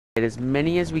get as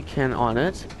many as we can on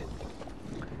it.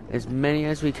 As many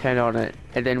as we can on it.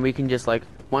 And then we can just like,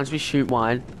 once we shoot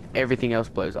one, everything else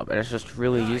blows up. And it's just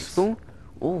really useful.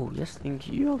 Oh, yes, thank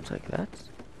you. I'll take that.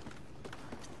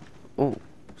 Oh,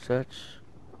 search.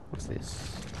 What's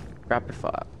this? Rapid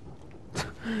fire.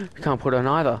 We can't put on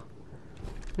either.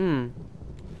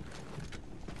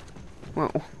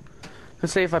 Well,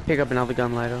 let's see if I pick up another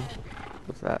gun later.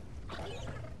 What's that?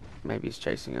 Maybe he's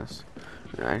chasing us.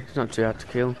 No, he's not too hard to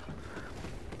kill.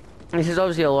 This is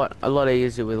obviously a lot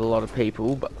easier with a lot of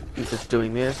people, but I'm just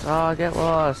doing this. Oh, get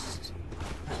lost.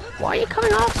 Why are you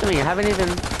coming after me? I haven't even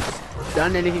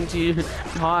done anything to you,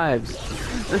 hives.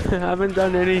 I haven't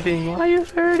done anything. Why are you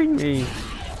hurting me?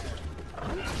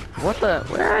 What the?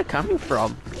 Where are they coming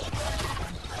from?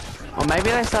 Or maybe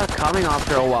they start coming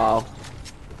after a while.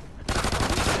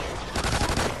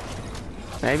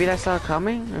 Maybe they start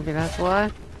coming? Maybe that's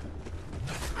why?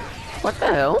 What the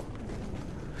hell?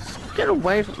 Get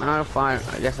away from... Oh, fine.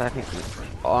 I guess I think...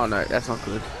 Oh, no. That's not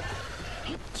good.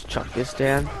 Let's chuck this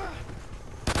down.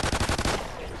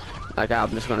 Okay,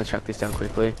 I'm just gonna chuck this down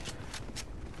quickly.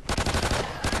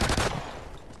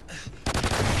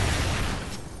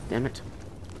 Damn it.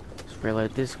 Let's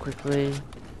reload this quickly.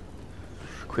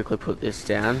 Quickly put this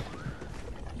down.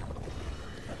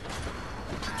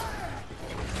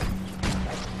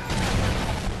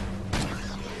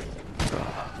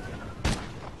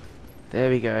 There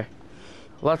we go.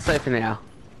 A lot safer now.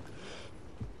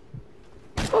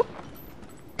 Boop.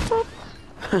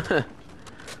 Boop.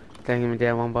 Taking them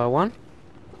down one by one.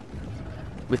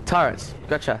 With turrets.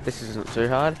 Gotcha. This isn't too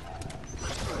hard.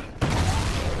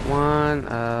 One,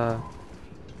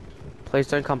 please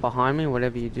don't come behind me,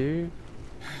 whatever you do.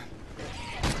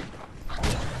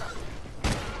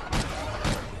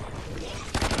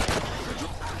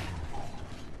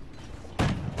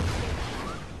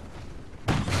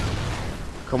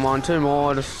 Come on, two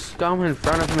more. Just come in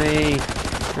front of me.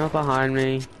 Not behind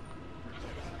me.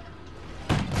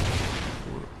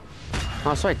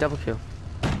 Oh, sorry, double kill.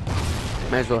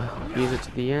 May as well use it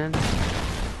to the end.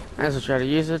 May as well try to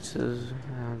use it to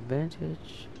our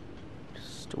advantage.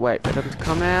 Just wait for them to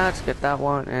come out, get that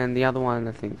one, and the other one,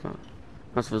 I think,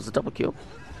 must was a double kill.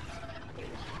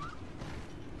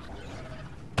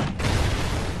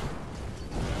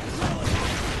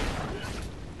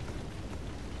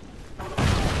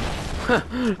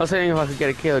 I was thinking if I could get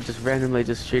a kill, just randomly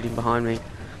just shooting behind me.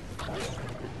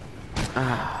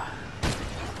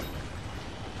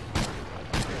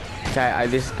 Okay,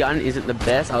 this gun isn't the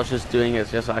best. I was just doing it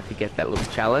just so I could get that little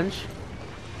challenge.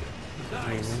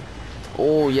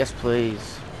 Oh, yes,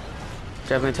 please.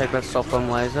 Definitely take that soft bomb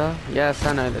laser. Yes,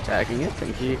 I know they're tagging it.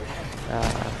 Thank you.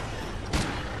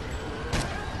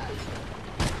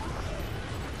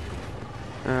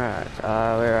 Alright,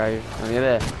 where are you? Oh, you're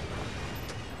there.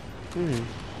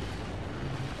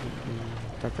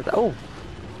 Oh!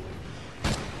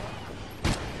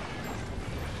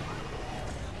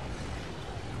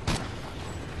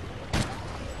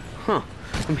 Huh.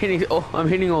 I'm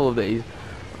hitting all of these.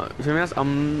 To be honest,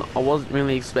 I wasn't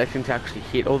really expecting to actually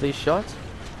hit all these shots.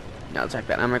 Now I'll take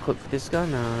that ammo clip for this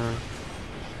gun.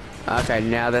 Okay,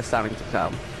 now they're starting to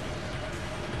come.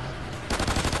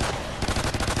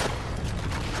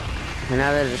 And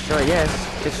now they're destroyed. Yes,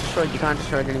 it's destroyed. You can't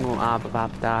destroy it anymore.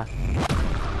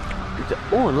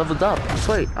 Oh, leveled up.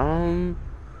 Sweet.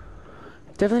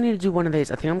 Definitely need to do one of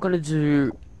these. I think I'm gonna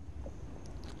do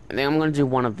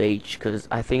one of each because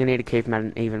I think I need to keep them at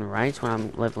an even rate when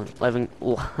I'm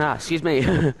excuse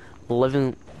me,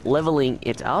 leveling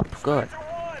it up. Good.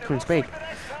 Couldn't speak.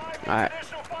 Alright.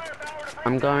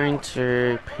 I'm going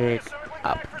to pick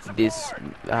up this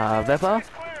Vepper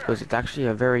because it's actually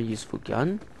a very useful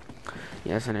gun.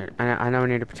 Yes, I know I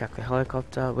need to protect the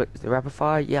helicopter. Wait, the rapid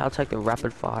fire? Yeah, I'll take the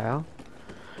rapid fire.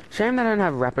 Shame they don't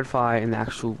have rapid fire in the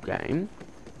actual game.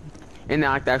 In the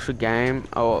actual game,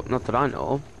 oh, not that I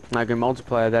know. Like in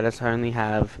multiplayer, they just only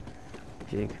have.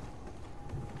 They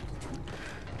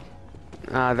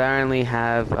only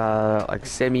have like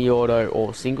semi-auto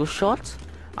or single shot.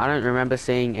 I don't remember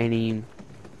seeing any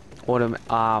auto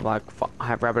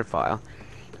have rapid fire.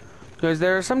 Because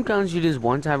there are some guns you just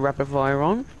want to have rapid fire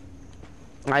on.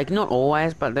 Like, not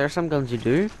always, but there are some guns you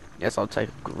do. Yes, I'll take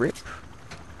grip.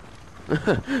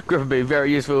 Grip would be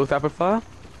very useful with rapid fire.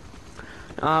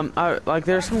 Like,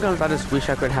 there are some guns I just wish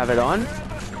I could have it on.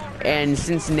 And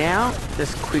since now,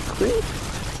 just quickly,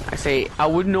 I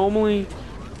would normally...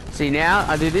 See, now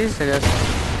I do this, and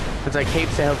it's like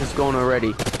heaps of health is gone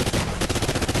already.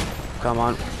 Come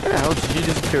on. Where the hell did you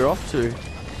just clear off to?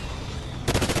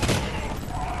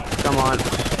 Come on.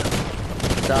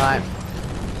 Die.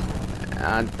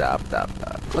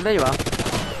 Well, there you are.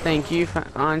 Thank you,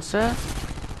 fine sir.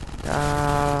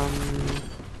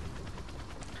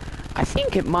 I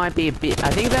think it might be a bit. I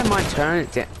think they might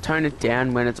tone it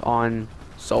down when it's on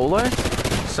solo,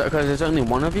 so because there's only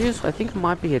one of you. So I think it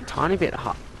might be a tiny bit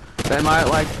hard. They might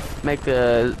like make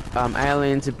the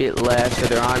aliens a bit less, so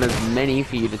there aren't as many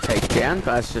for you to take down.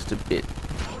 But it's just a bit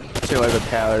too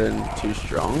overpowered and too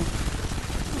strong.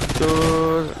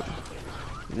 Good.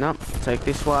 Nope. Take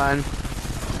this one.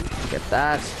 Get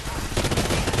that.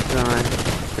 Right.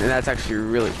 And that's actually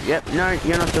really. Yep. No,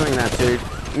 you're not doing that, dude.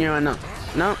 You are not.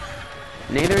 Nope.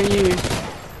 Neither are you.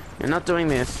 You're not doing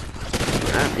this.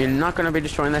 You're not going to be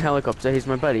destroying that helicopter. He's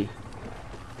my buddy.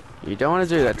 You don't want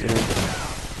to do that to him.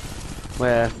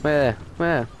 Where?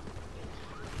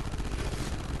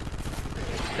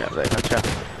 Yeah, there, gotcha.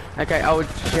 Okay, I would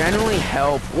generally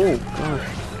help. Oh, God.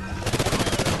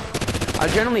 I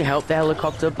generally help the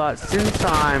helicopter, but since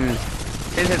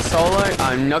it's solo,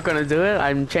 I'm not going to do it.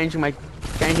 I'm changing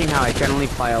how I generally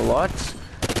play a lot.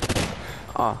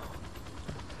 Oh.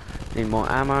 Need more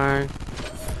ammo.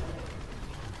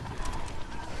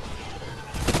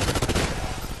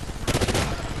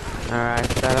 Alright,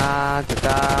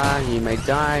 ta-da. You may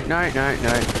die. No.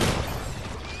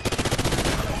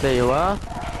 There you are.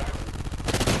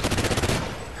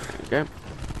 There you go.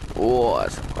 Oh,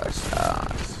 that's close.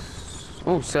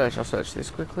 Oh, search. I'll search this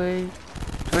quickly.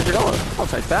 $200. I'll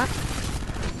take that.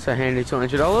 So handy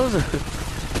 $200.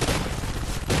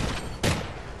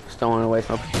 Just don't want to waste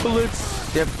my bullets.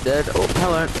 Yep, dead. Oh,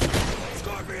 hello.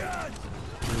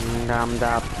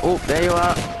 Oh, there you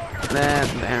are. There,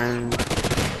 and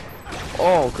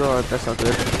oh god, that's not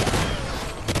good.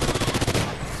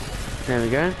 There we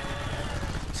go.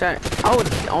 So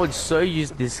I would so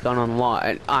use this gun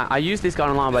online. I use this gun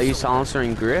online, but I use silencer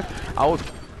and grip. I would,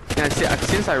 you know,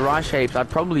 since I rush heaps, I'd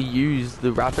probably use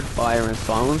the rapid fire and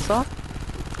silencer.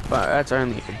 But that's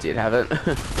only if it did have it.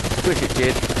 Wish it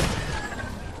did.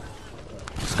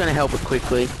 Just gonna help it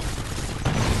quickly.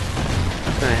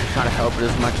 Just gonna try to help it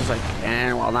as much as I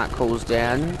can while that cools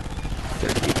down.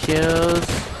 Get a few kills.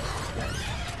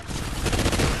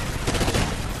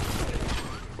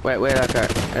 Wait, where'd that go?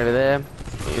 Over there.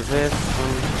 Use this.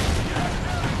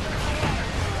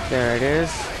 There it is.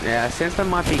 Yeah, since they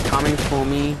might be coming for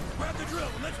me.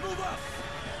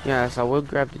 Yes, I will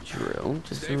grab the drill.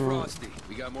 Just stay frosty.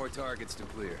 We got more targets to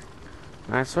clear.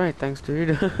 That's right. Thanks,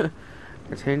 dude.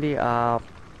 That's handy. I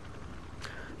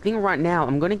think right now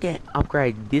I'm gonna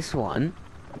upgrade this one.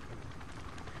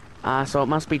 So it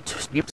must be